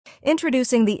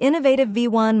Introducing the innovative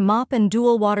V1 Mop and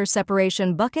Dual Water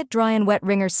Separation Bucket Dry and Wet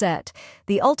Wringer Set,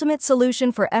 the ultimate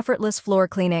solution for effortless floor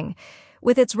cleaning.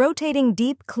 With its rotating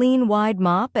deep, clean, wide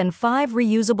mop and 5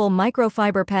 reusable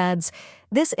microfiber pads,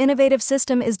 this innovative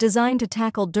system is designed to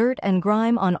tackle dirt and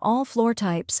grime on all floor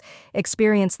types.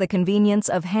 Experience the convenience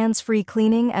of hands-free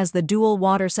cleaning as the dual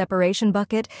water separation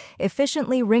bucket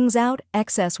efficiently wrings out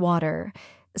excess water.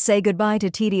 Say goodbye to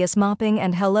tedious mopping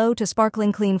and hello to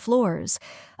sparkling clean floors.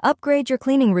 Upgrade your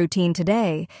cleaning routine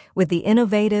today with the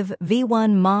innovative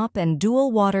V1 Mop and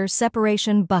Dual Water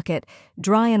Separation Bucket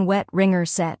Dry and Wet Wringer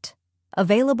Set.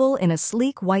 Available in a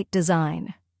sleek white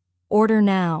design. Order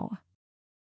now.